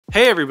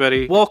Hey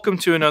everybody, welcome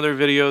to another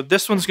video.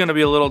 This one's going to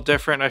be a little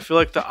different. I feel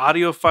like the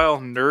audiophile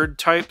nerd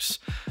types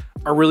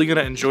are really going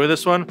to enjoy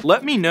this one.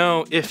 Let me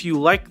know if you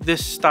like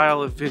this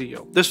style of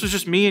video. This was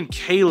just me and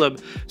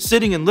Caleb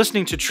sitting and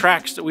listening to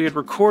tracks that we had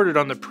recorded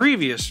on the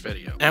previous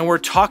video. And we're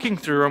talking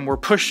through them, we're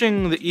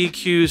pushing the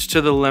EQs to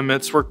the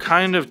limits, we're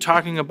kind of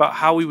talking about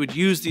how we would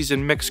use these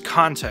in mixed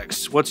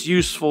contexts. What's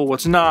useful,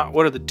 what's not,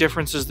 what are the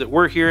differences that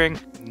we're hearing,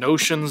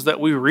 notions that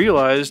we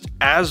realized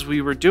as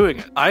we were doing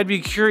it. I'd be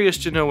curious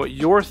to know what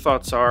your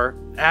thoughts are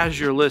as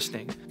you're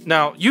listening.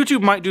 Now,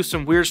 YouTube might do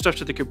some weird stuff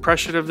to the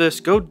compression of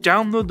this. Go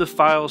download the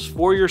files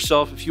for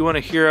yourself if you want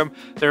to hear them.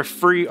 They're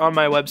free on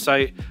my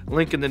website,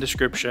 link in the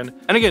description.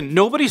 And again,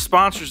 nobody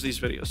sponsors these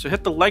videos, so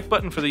hit the like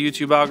button for the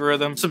YouTube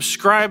algorithm.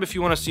 Subscribe if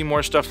you want to see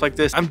more stuff like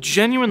this. I'm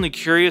genuinely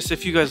curious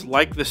if you guys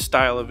like this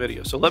style of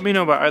video, so let me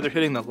know by either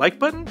hitting the like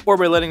button or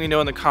by letting me know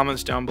in the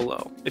comments down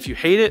below. If you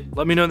hate it,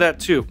 let me know that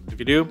too. If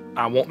you do,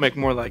 I won't make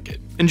more like it.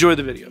 Enjoy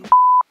the video.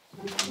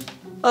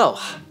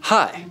 Oh,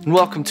 hi, and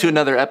welcome to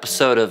another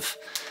episode of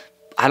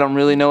I don't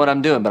really know what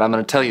I'm doing, but I'm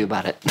going to tell you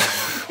about it.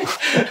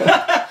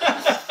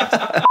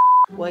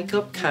 Wake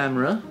up,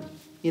 camera.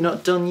 You're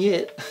not done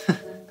yet.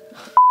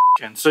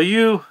 So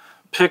you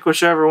pick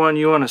whichever one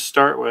you want to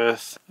start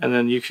with, and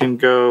then you can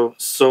go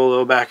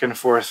solo back and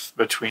forth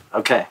between.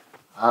 Okay.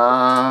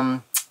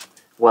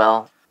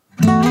 Well.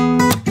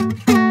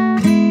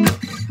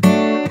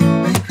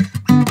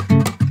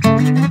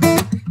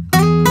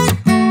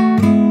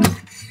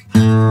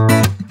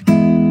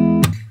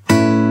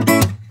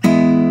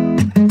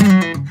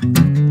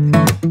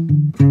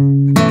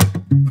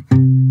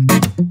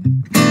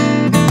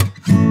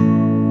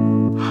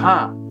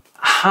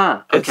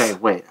 Okay,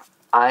 wait.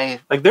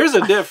 Like there's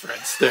a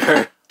difference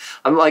there.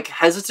 I'm like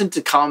hesitant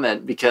to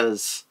comment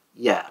because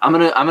yeah, I'm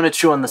gonna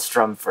chew on the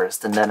strum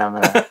first, and then I'm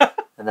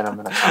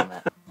gonna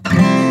comment.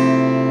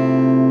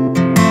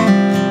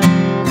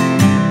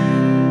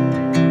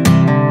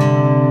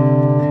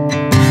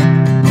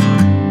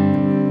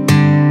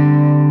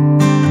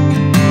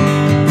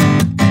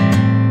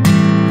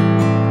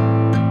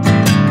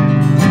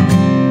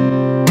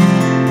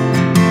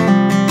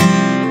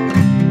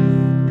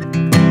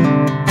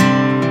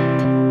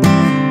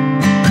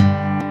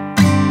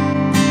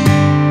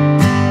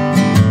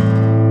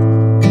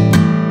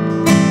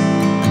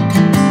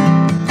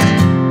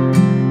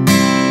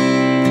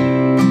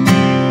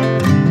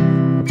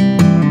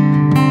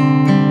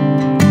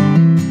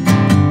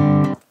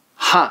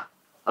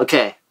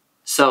 Okay,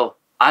 so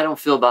I don't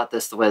feel about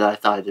this the way that I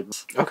thought I did.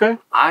 Okay.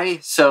 I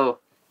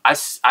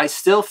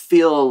still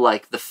feel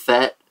like the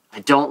FET, I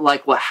don't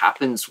like what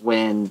happens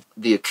when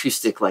the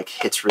acoustic like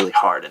hits really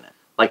hard in it.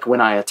 Like when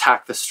I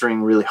attack the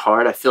string really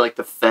hard, I feel like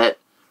the FET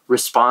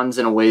responds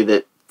in a way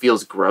that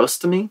feels gross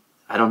to me.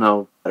 I don't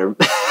know better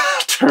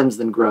terms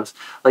than gross.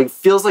 Like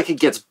feels like it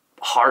gets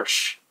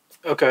harsh.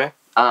 Okay.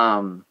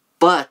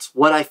 But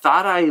what I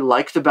thought I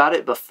liked about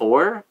it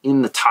before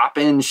in the top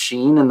end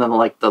sheen and then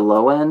like the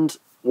low end,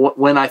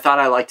 when I thought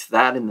I liked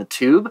that in the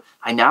tube,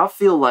 I now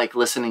feel like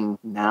listening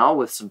now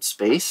with some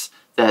space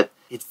that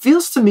it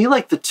feels to me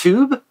like the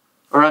tube,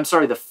 or I'm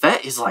sorry, the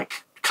FET is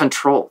like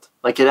controlled.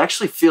 Like it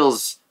actually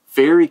feels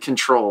very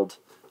controlled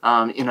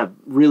in a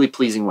really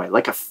pleasing way,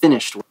 like a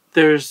finished way.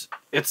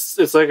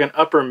 It's like an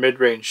upper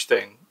mid-range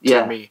thing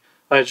to me.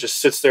 Like it just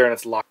sits there and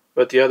it's locked.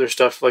 But the other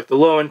stuff, like the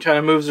low end kind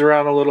of moves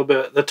around a little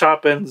bit. The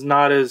top end's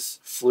not as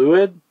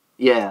fluid.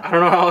 Yeah. I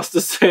don't know how else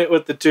to say it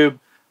with the tube.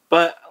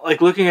 But like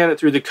looking at it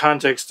through the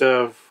context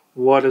of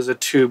what does a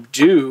tube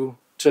do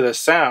to the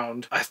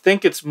sound, I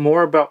think it's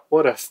more about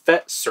what a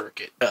FET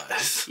circuit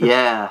does.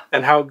 Yeah.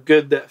 And how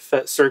good that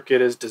FET circuit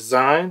is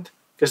designed.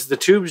 Because the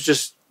tube's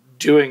just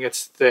doing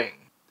its thing.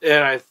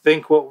 And I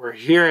think what we're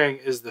hearing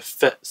is the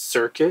FET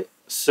circuit.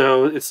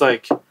 So it's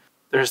like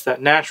there's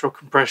that natural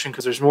compression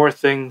because there's more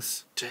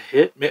things to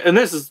hit. And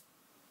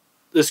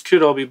this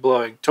could all be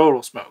blowing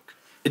total smoke.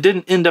 It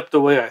didn't end up the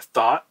way I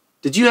thought.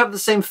 Did you have the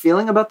same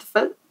feeling about the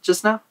FET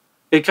just now?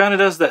 It kind of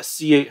does that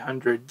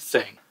C800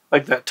 thing.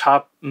 Like that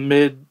top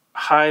mid,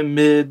 high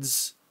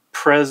mids,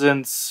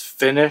 presence,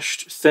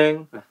 finished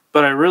thing.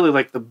 But I really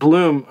like the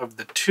bloom of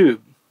the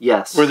tube.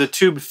 Yes. Where the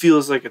tube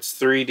feels like it's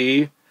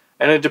 3D.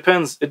 And it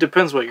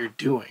depends what you're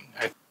doing.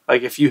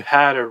 Like if you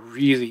had a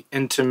really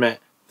intimate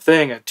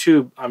thing, a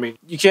tube, I mean,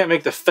 you can't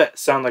make the FET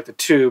sound like the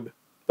tube,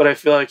 but I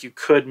feel like you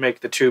could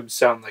make the tube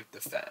sound like the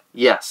FET.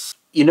 Yes.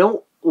 You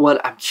know what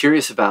I'm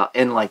curious about,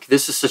 and like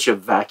this is such a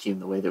vacuum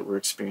the way that we're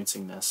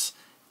experiencing this,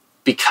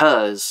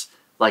 because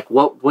like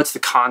what's the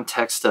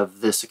context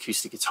of this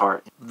acoustic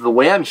guitar? The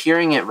way I'm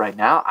hearing it right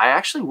now, I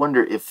actually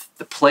wonder if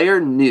the player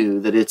knew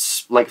that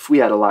it's like if we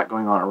had a lot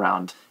going on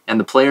around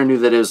and the player knew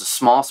that it was a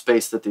small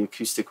space that the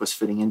acoustic was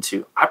fitting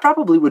into, I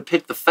probably would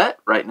pick the FET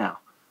right now,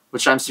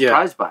 which I'm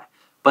surprised by.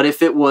 But if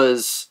there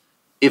was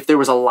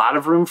a lot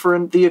of room for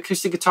the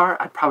acoustic guitar,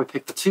 I'd probably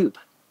pick the tube.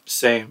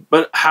 Same.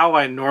 But how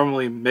I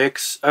normally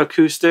mix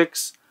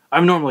acoustics,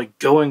 I'm normally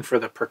going for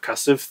the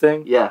percussive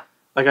thing. Yeah.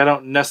 Like I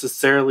don't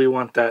necessarily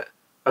want that.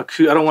 I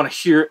don't want to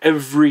hear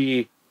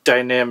every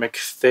dynamic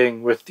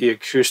thing with the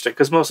acoustic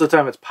because most of the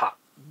time it's pop.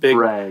 big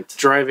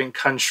driving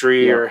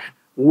country or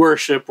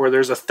worship where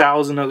there's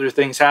 1,000 other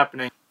things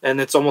happening.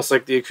 And it's almost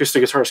like the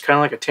acoustic guitar is kind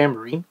of like a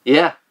tambourine.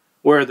 Yeah.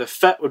 Where the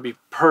FET would be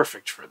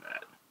perfect for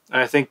that.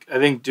 And I think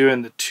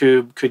doing the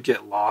tube could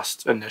get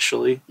lost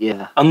initially.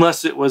 Yeah.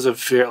 Unless it was a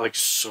very like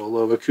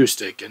solo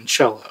acoustic and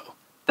cello.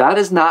 That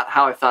is not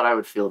how I thought I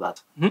would feel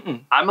about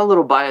it. I'm a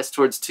little biased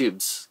towards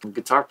tubes. I'm a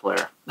guitar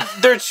player.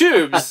 They're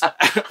tubes.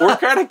 We're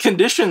kind of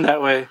conditioned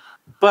that way.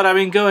 But I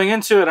mean, going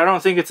into it, I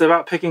don't think it's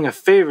about picking a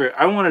favorite.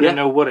 I wanted to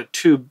know what a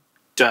tube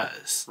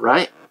does.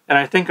 Right. And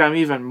I think I'm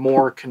even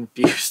more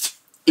confused.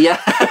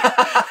 Yeah.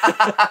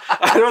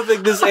 I don't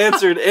think this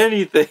answered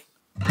anything.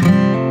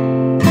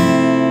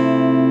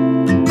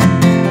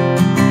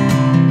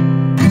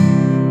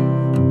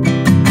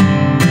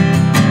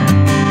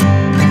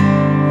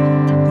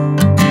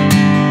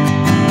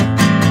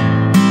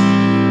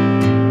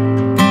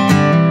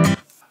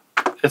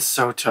 It's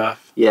so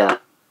tough. Yeah.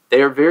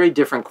 They are very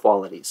different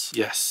qualities.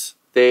 Yes.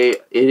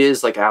 It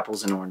is like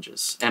apples and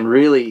oranges. And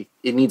really,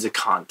 it needs a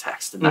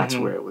context, and that's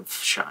where it would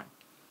shine.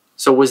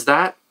 So was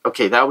that...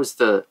 Okay, that was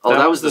the... Oh,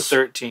 that was the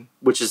 13.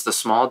 Which is the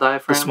small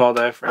diaphragm? The small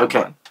diaphragm one.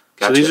 Gotcha.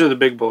 So these are the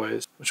big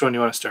boys. Which one do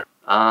you want to start?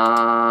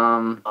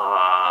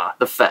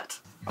 The FET.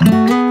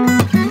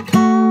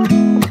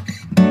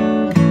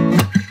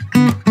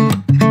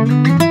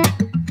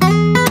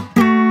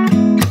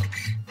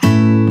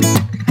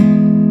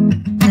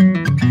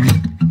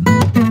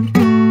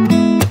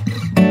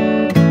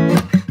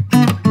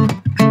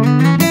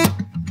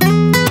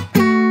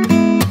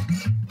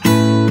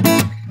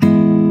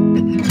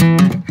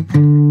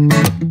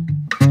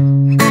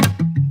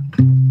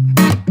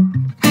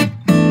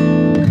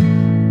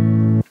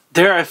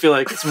 There, I feel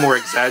like it's more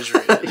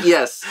exaggerated.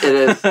 Yes, it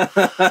is.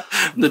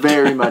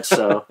 Very much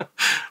so.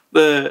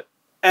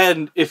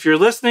 And if you're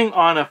listening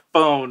on a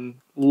phone,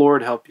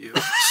 Lord help you.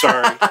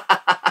 Sorry.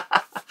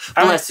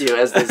 Bless you,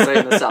 as they say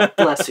in the South.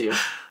 Bless you.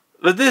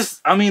 But this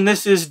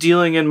is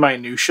dealing in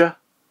minutia.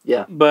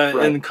 Yeah. But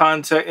in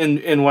context,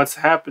 in what's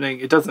happening,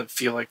 it doesn't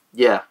feel like...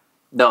 Yeah.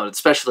 No,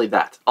 especially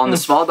that. On the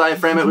small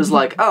diaphragm, it was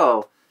like,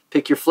 oh,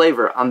 pick your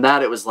flavor. On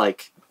that, it was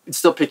like... You'd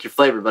still pick your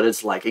flavor, but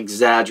it's like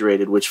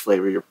exaggerated which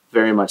flavor you're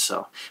very much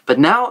so. But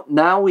now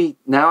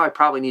I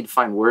probably need to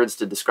find words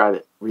to describe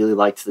it. Really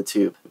liked the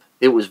tube.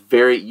 It was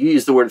very, you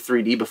used the word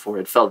 3D before.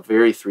 It felt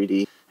very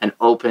 3D and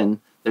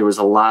open. There was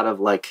a lot of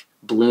like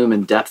bloom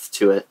and depth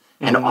to it.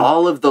 And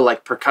all of the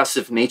like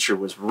percussive nature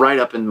was right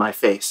up in my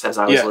face as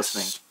I was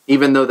listening,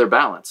 even though they're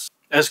balanced.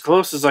 As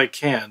close as I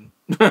can.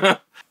 Go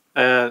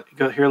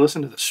here,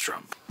 listen to the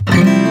strum.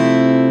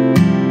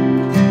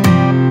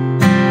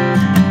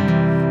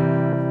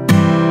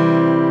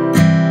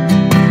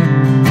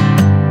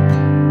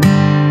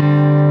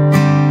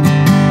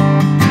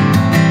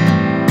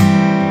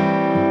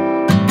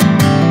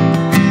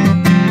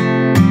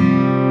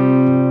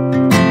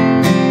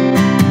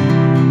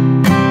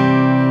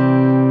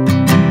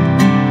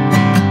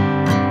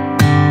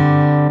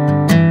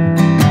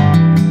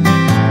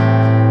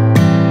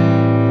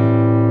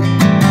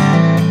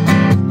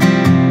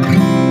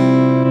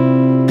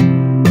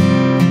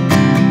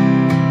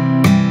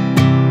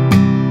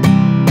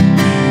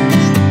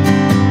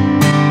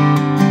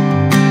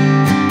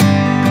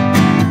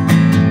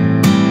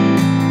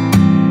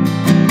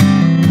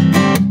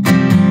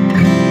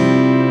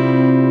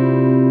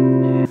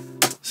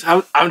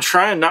 I'm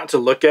trying not to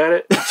look at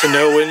it to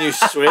know when you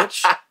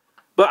switch,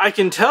 but I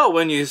can tell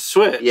when you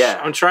switch. Yeah.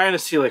 I'm trying to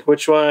see like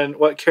which one,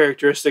 what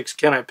characteristics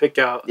can I pick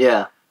out?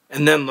 Yeah.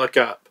 And then look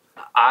up.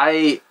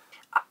 I'm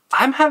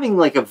having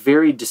like a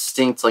very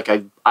distinct, like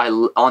I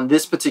on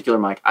this particular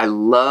mic, I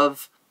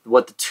love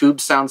what the tube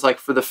sounds like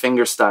for the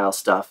fingerstyle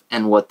stuff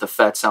and what the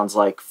FET sounds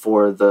like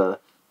for the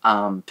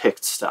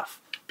picked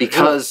stuff.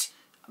 Because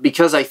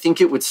I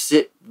think it would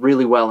sit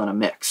really well in a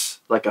mix.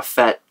 Like a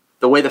FET.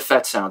 The way the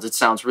FET sounds, it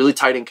sounds really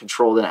tight and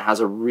controlled, and it has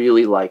a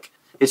really, like,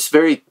 it's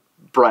very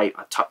bright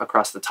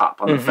across the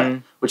top on the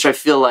FET, which I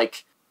feel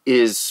like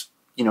is,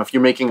 you know, if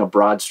you're making a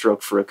broad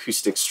stroke for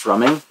acoustic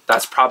strumming,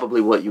 that's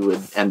probably what you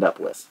would end up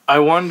with. I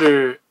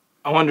wonder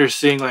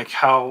seeing, like,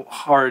 how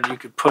hard you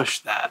could push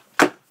that.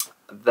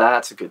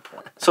 That's a good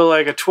point. So,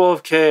 like, a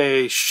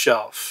 12K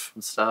shelf.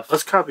 And stuff.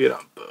 Let's copy it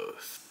on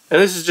both.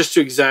 And this is just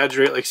to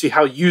exaggerate, like, see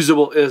how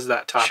usable is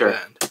that top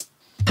end.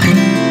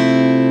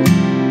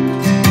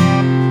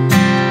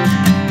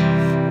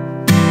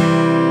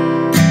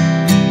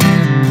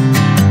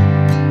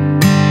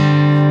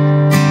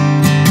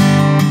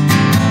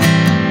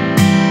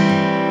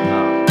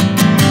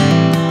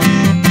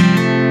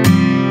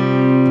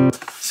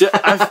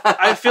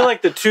 I feel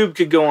like the tube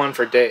could go on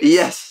for days.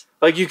 Yes.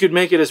 Like you could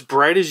make it as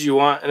bright as you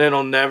want and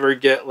it'll never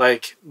get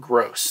like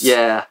gross.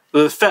 Yeah.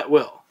 The FET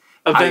will.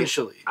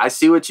 Eventually. I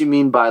see what you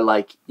mean by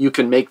like you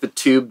can make the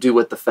tube do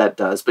what the FET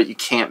does, but you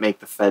can't make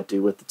the FET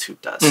do what the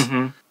tube does.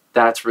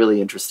 That's really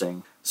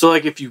interesting. So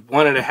like if you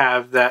wanted to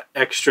have that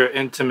extra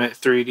intimate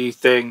 3D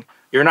thing,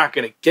 you're not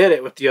going to get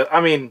it with the other.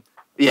 I mean,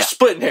 you're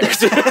splitting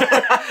hairs.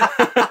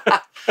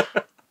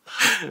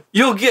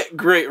 You'll get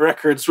great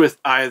records with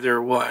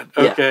either one.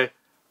 Okay. Yeah.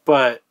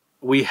 But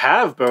we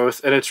have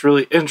both, and it's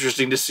really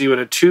interesting to see what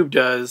a tube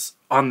does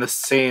on the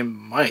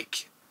same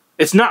mic.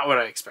 It's not what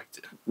I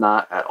expected.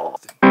 Not at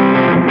all. All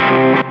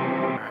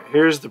right,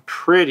 here's the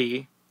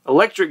pretty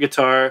electric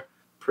guitar.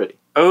 Pretty.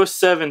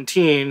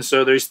 017,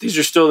 so these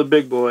are still the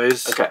big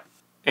boys. Okay.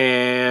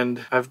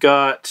 And I've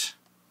got,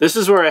 this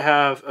is where I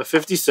have a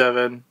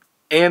 57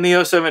 and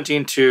the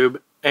 017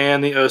 tube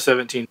and the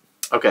 017.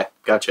 Okay,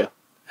 gotcha.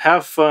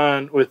 Have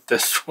fun with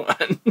this one.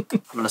 I'm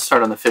going to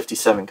start on the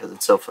 57 because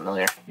it's so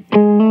familiar.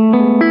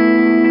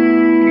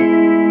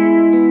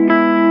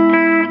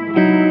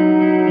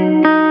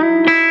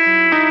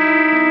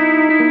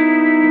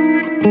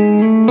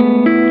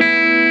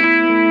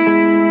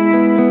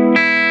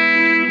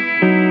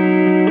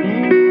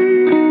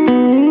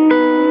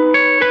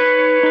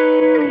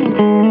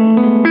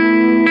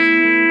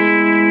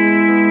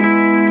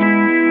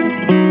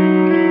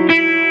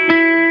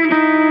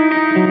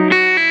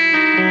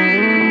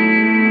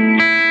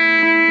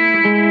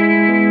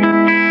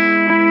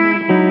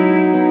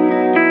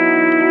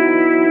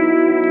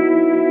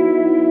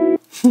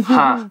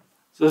 Huh.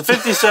 So the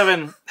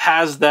 57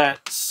 has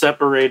that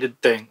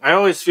separated thing. I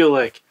always feel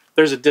like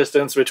there's a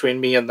distance between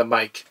me and the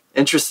mic.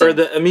 Interesting.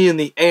 Or me and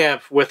the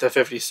amp with a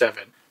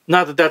 57.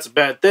 Not that that's a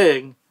bad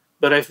thing,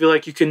 but I feel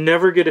like you can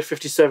never get a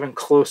 57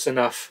 close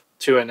enough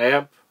to an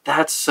amp.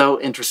 That's so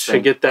interesting.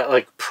 To get that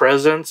like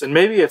presence. And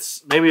maybe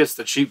it's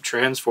the cheap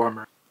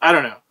transformer. I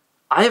don't know.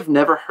 I have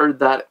never heard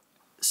that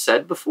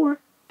said before,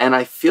 and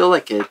I feel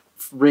like it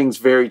rings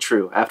very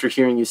true. After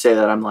hearing you say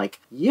that, I'm like,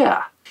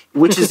 yeah.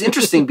 Which is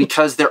interesting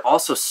because they're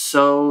also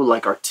so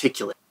like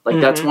articulate.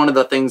 Like that's one of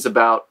the things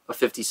about a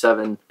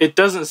 57. It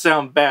doesn't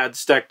sound bad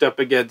stacked up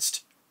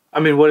against, I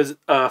mean, what is it,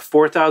 a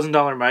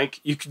 $4,000 mic?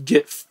 You could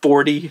get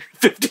 40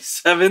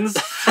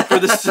 57s for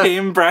the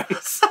same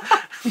price.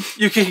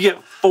 You could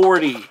get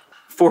 40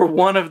 for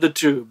one of the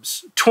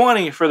tubes,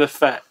 20 for the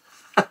FET.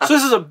 So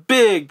this is a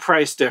big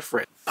price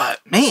difference. But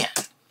man,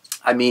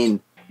 I mean,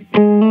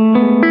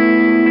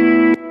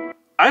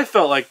 I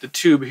felt like the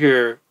tube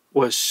here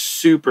was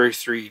super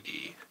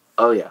 3D.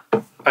 Oh yeah.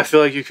 I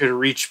feel like you could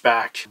reach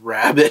back,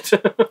 grab it.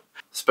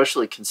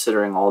 Especially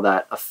considering all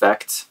that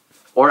effect.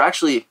 Or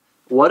actually,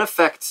 what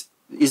effect?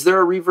 Is there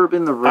a reverb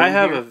in the room? I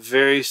have here? a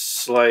very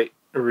slight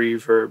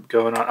reverb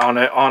going on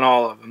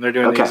all of them. They're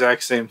doing the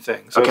exact same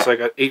thing. So it's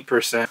like at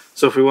 8%.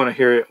 So if we want to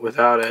hear it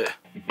without it.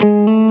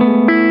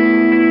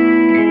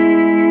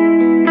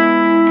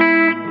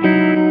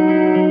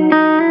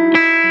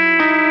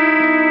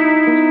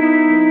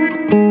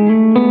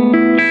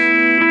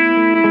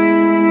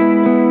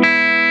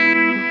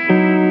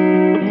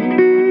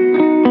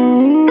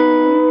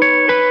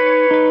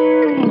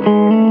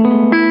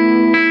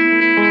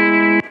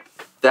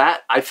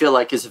 I feel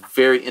like is a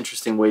very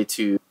interesting way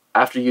to,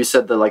 after you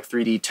said the like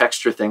 3D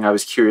texture thing, I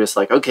was curious,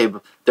 like, okay,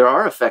 but there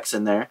are effects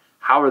in there.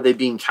 How are they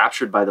being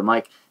captured by the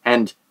mic?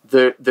 And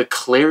the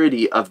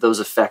clarity of those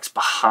effects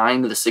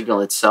behind the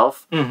signal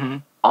itself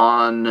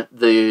on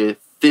the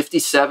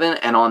 57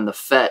 and on the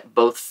FET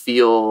both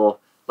feel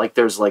like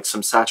there's like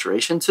some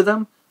saturation to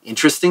them,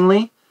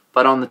 interestingly.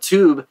 But on the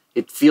tube,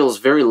 it feels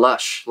very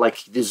lush,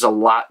 like there's a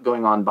lot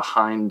going on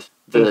behind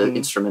the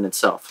instrument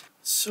itself.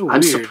 So weird.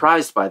 I'm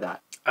surprised by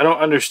that. I don't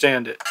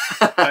understand it.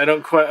 I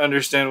don't quite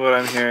understand what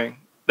I'm hearing.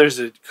 There's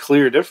a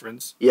clear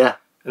difference. Yeah.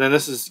 And then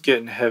this is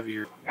getting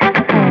heavier.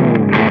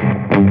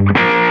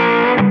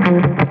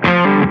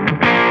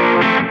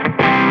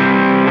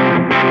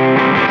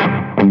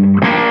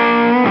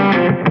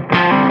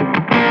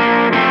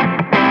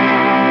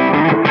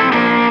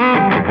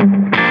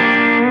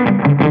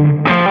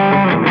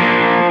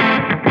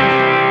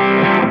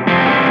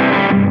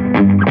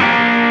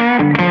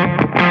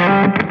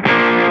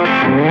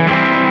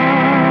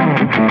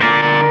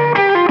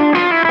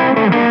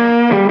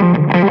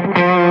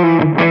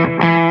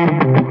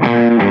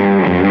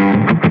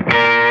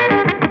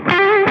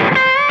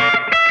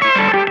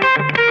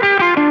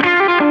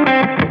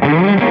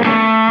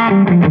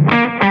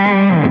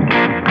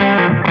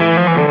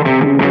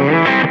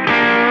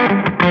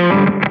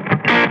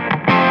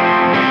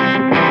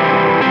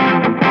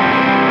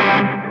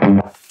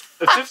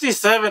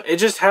 It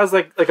just has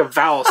like a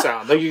vowel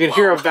sound. Like you can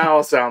hear a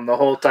vowel sound the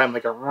whole time,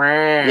 like a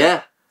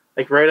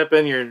like right up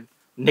in your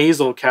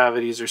nasal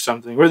cavities or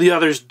something, where the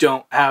others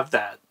don't have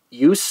that.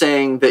 You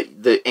saying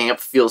that the amp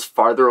feels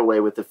farther away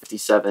with the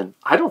 57,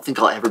 I don't think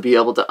I'll ever be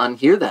able to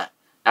unhear that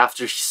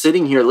after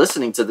sitting here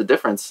listening to the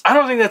difference. I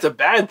don't think that's a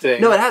bad thing.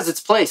 No, it has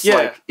its place.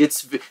 Yeah.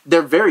 Like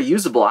they're very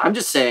usable. I'm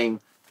just saying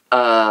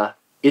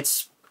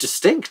it's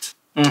distinct.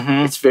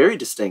 It's very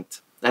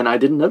distinct. And I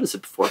didn't notice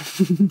it before.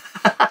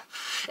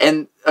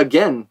 And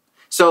again,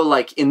 so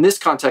like in this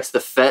context, the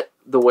FET,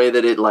 the way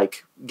that it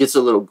like gets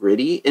a little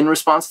gritty in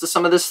response to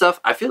some of this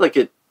stuff, I feel like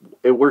it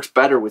works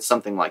better with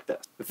something like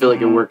this. I feel like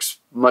it works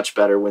much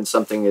better when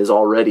something is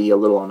already a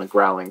little on the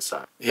growling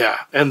side.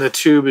 Yeah, and the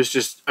tube is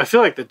just, I feel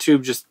like the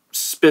tube just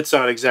spits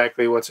out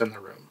exactly what's in the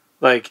room.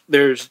 Like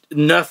there's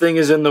nothing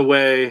is in the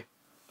way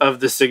of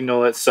the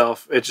signal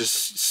itself. It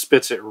just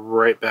spits it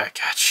right back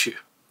at you.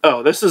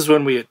 Oh, this is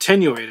when we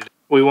attenuated it.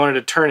 we wanted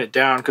to turn it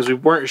down because we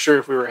weren't sure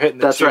if we were hitting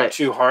the tube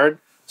too hard.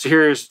 So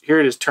here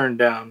it is turned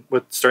down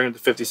with starting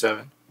with the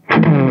 57.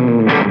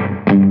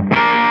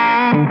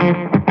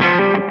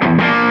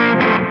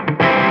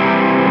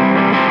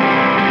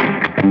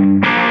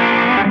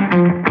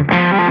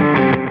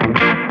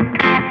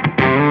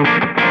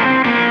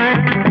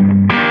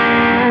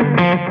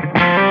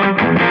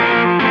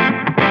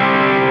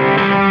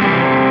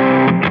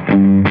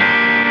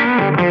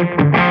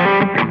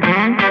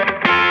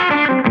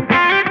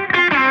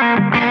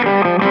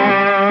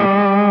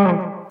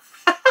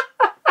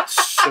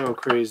 So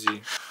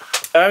crazy.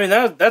 I mean,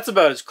 that's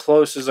about as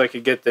close as I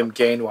could get them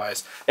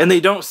gain-wise. And they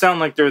don't sound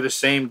like they're the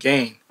same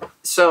gain.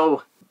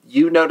 So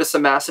you notice a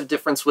massive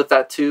difference with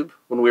that tube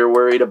when we were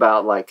worried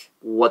about like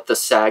what the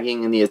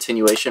sagging and the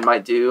attenuation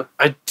might do?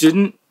 I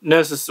didn't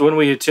notice, when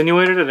we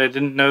attenuated it, I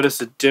didn't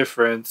notice a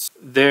difference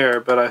there,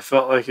 but I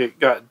felt like it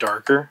got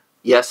darker.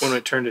 Yes. When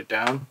we turned it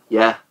down.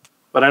 Yeah.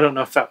 But I don't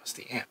know if that was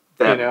the amp.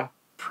 That, you know?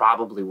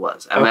 Probably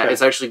was. I mean,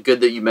 it's actually good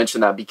that you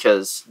mentioned that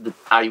because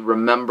I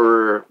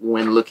remember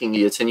when looking at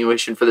the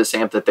attenuation for this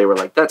amp that they were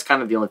like, that's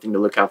kind of the only thing to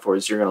look out for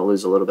is you're going to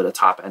lose a little bit of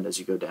top end as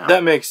you go down.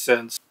 That makes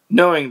sense.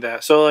 Knowing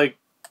that. So, like,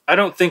 I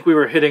don't think we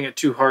were hitting it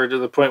too hard to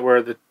the point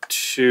where the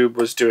tube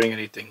was doing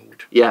anything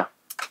weird. Yeah.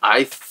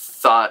 I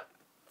thought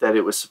that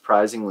it was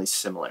surprisingly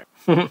similar.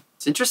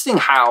 It's interesting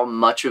how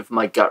much of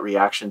my gut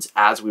reactions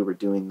as we were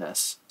doing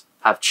this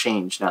have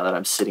changed now that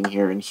I'm sitting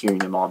here and hearing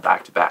them all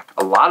back to back.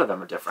 A lot of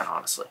them are different,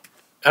 honestly.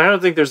 I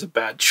don't think there's a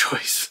bad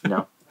choice.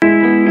 No.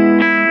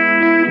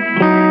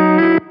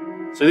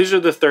 So these are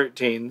the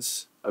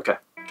 13s. Okay.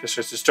 Just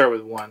to start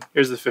with one.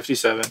 Here's the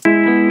 57.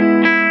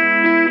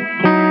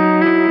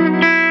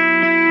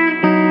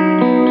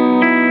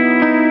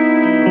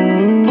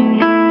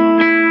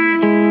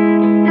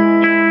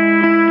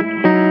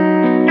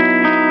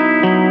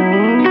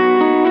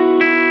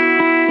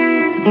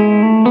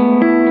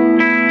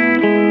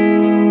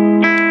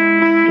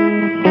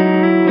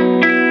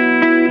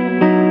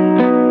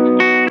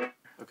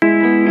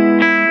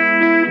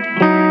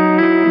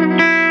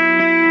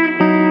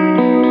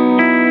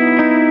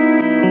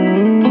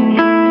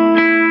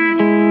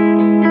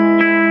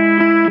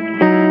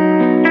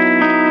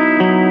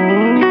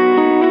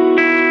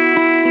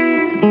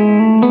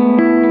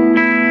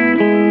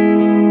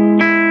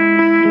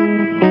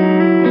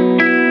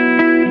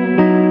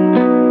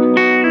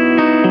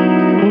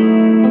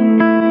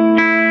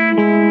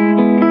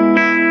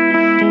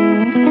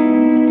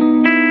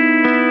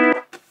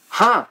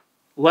 Huh.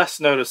 Less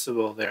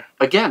noticeable there.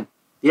 Again,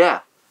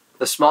 yeah.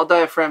 The small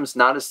diaphragm's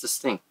not as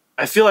distinct.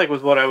 I feel like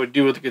with what I would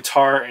do with the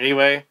guitar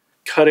anyway,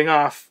 cutting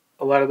off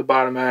a lot of the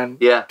bottom end,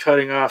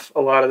 cutting off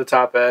a lot of the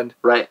top end.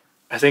 Right.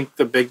 I think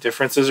the big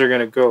differences are going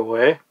to go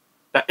away.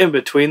 Now, in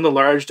between the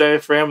large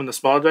diaphragm and the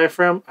small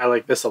diaphragm, I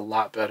like this a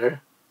lot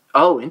better.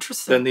 Oh,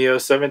 interesting. Than the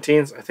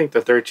 017s. I think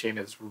the 13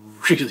 is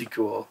really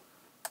cool.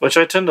 Which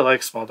I tend to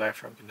like small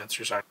diaphragm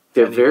condensers.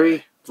 They're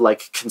very,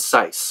 like,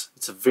 concise.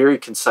 It's a very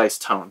concise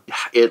tone.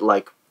 It,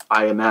 like,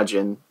 I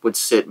imagine, would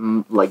sit,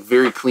 like,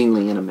 very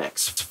cleanly in a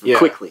mix.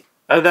 Quickly.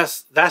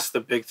 That's the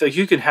big thing.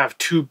 You can have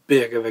too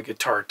big of a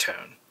guitar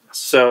tone.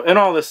 So, and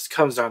all this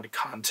comes down to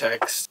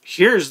context.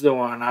 Here's the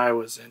one I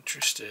was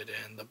interested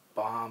in, the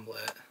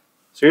bomblet.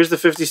 So here's the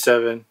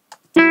 57.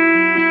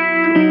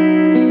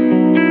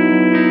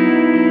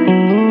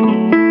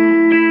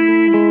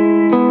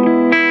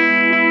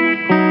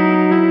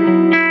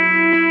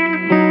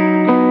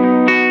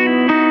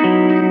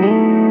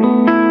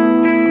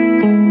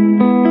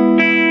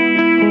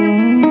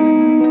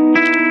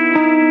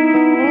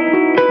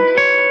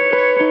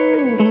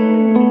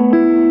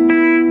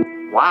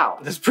 Wow.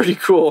 That's pretty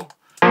cool.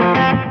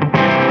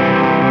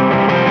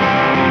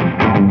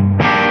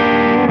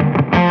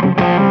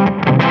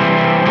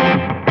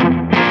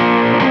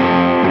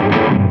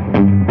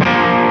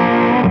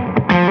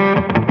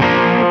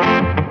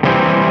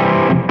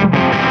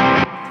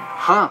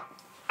 Huh.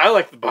 I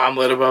like the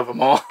bomblet above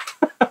them all.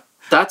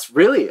 That's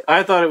really...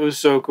 I thought it was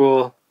so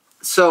cool.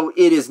 So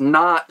it is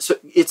not... So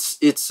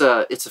it's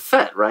a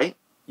FET, right?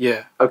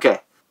 Yeah.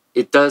 Okay.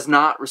 It does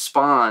not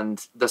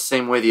respond the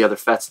same way the other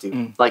FETs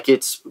do. Like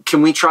it's...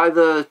 Can we try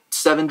the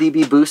 7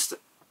 dB boost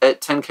at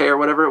 10K or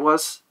whatever it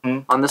was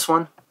on this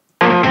one?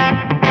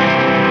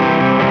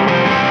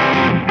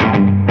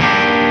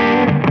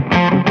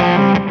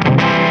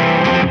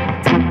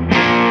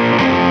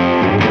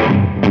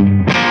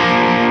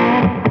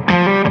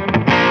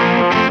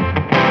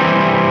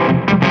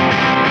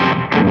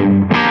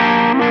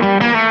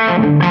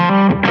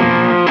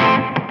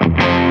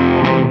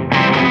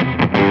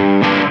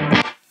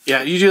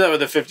 Yeah, you do that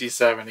with a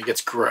 57, it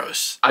gets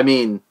gross. I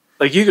mean...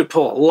 Like, you could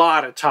pull a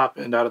lot of top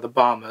end out of the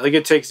bomb. Like,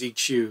 it takes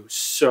EQ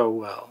so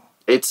well.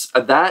 It's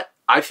that...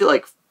 I feel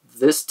like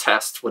this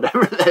test,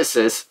 whatever this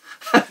is,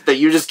 that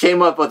you just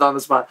came up with on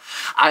the spot,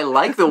 I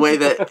like the way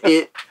that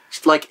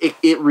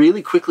it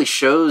really quickly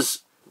shows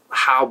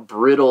how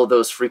brittle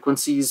those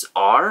frequencies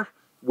are,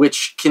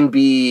 which can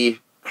be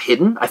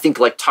hidden. I think,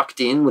 like, tucked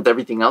in with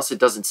everything else, it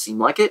doesn't seem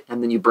like it.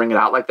 And then you bring it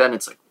out like that, and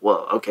it's like,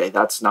 whoa, okay,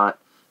 that's not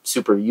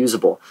super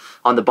usable.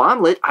 On the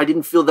bomblet, I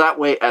didn't feel that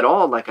way at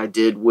all like I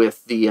did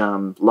with the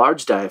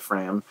large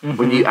diaphragm.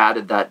 When you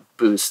added that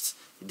boost.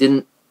 It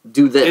didn't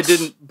do this. It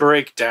didn't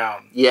break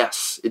down.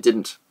 Yes, it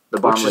didn't. The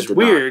bomblet did not. Which is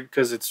weird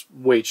because it's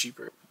way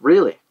cheaper.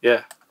 Really?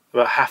 Yeah,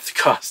 about half the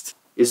cost.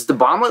 Is the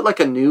bomblet like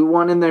a new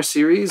one in their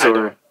series?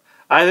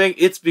 I think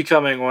it's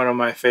becoming one of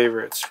my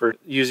favorites for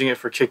using it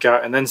for kick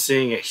out and then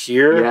seeing it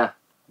here. Yeah.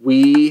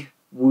 We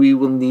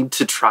will need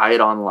to try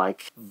it on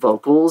like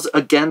vocals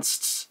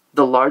against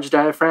the large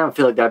diaphragm. I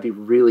feel like that'd be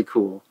really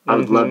cool. I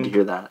would love to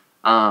hear that.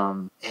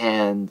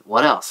 And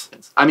what else?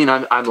 I mean,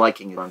 I'm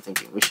liking it. I'm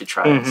thinking we should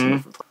try it in some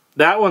different places.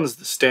 That one's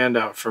the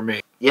standout for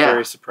me. Yeah.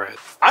 Very surprised.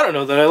 I don't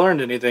know that I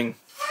learned anything.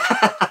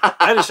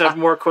 I just have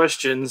more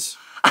questions.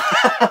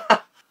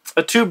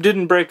 A tube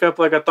didn't break up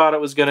like I thought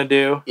it was going to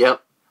do.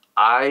 Yep.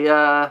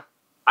 I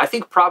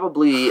think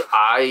probably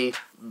I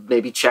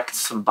maybe checked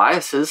some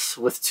biases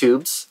with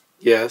tubes.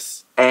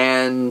 Yes.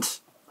 And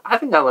I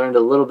think I learned a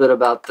little bit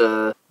about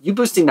you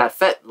boosting that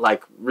FET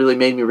like really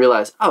made me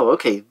realize, oh,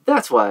 okay,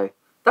 that's what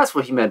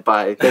he meant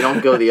by they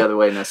don't go the other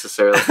way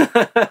necessarily.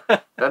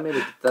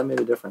 That made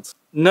a difference.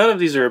 None of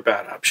these are a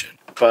bad option,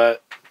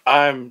 but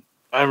I'm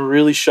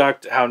really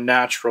shocked at how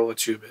natural a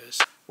tube is,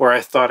 where I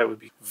thought it would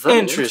be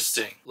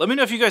interesting. Let me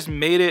know if you guys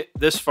made it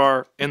this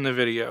far in the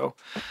video.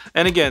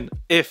 And again,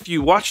 if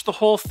you watched the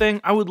whole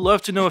thing, I would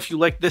love to know if you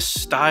like this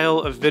style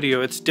of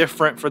video. It's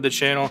different for the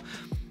channel.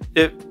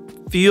 It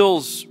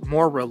feels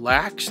more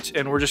relaxed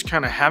and we're just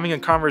kind of having a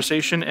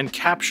conversation and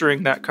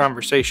capturing that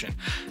conversation.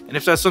 And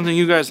if that's something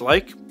you guys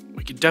like,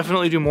 we could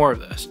definitely do more of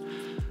this.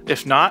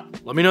 If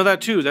not, let me know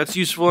that too. That's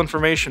useful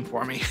information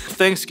for me.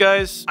 Thanks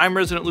guys. I'm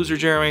Resident Loser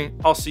Jeremy.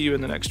 I'll see you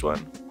in the next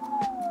one.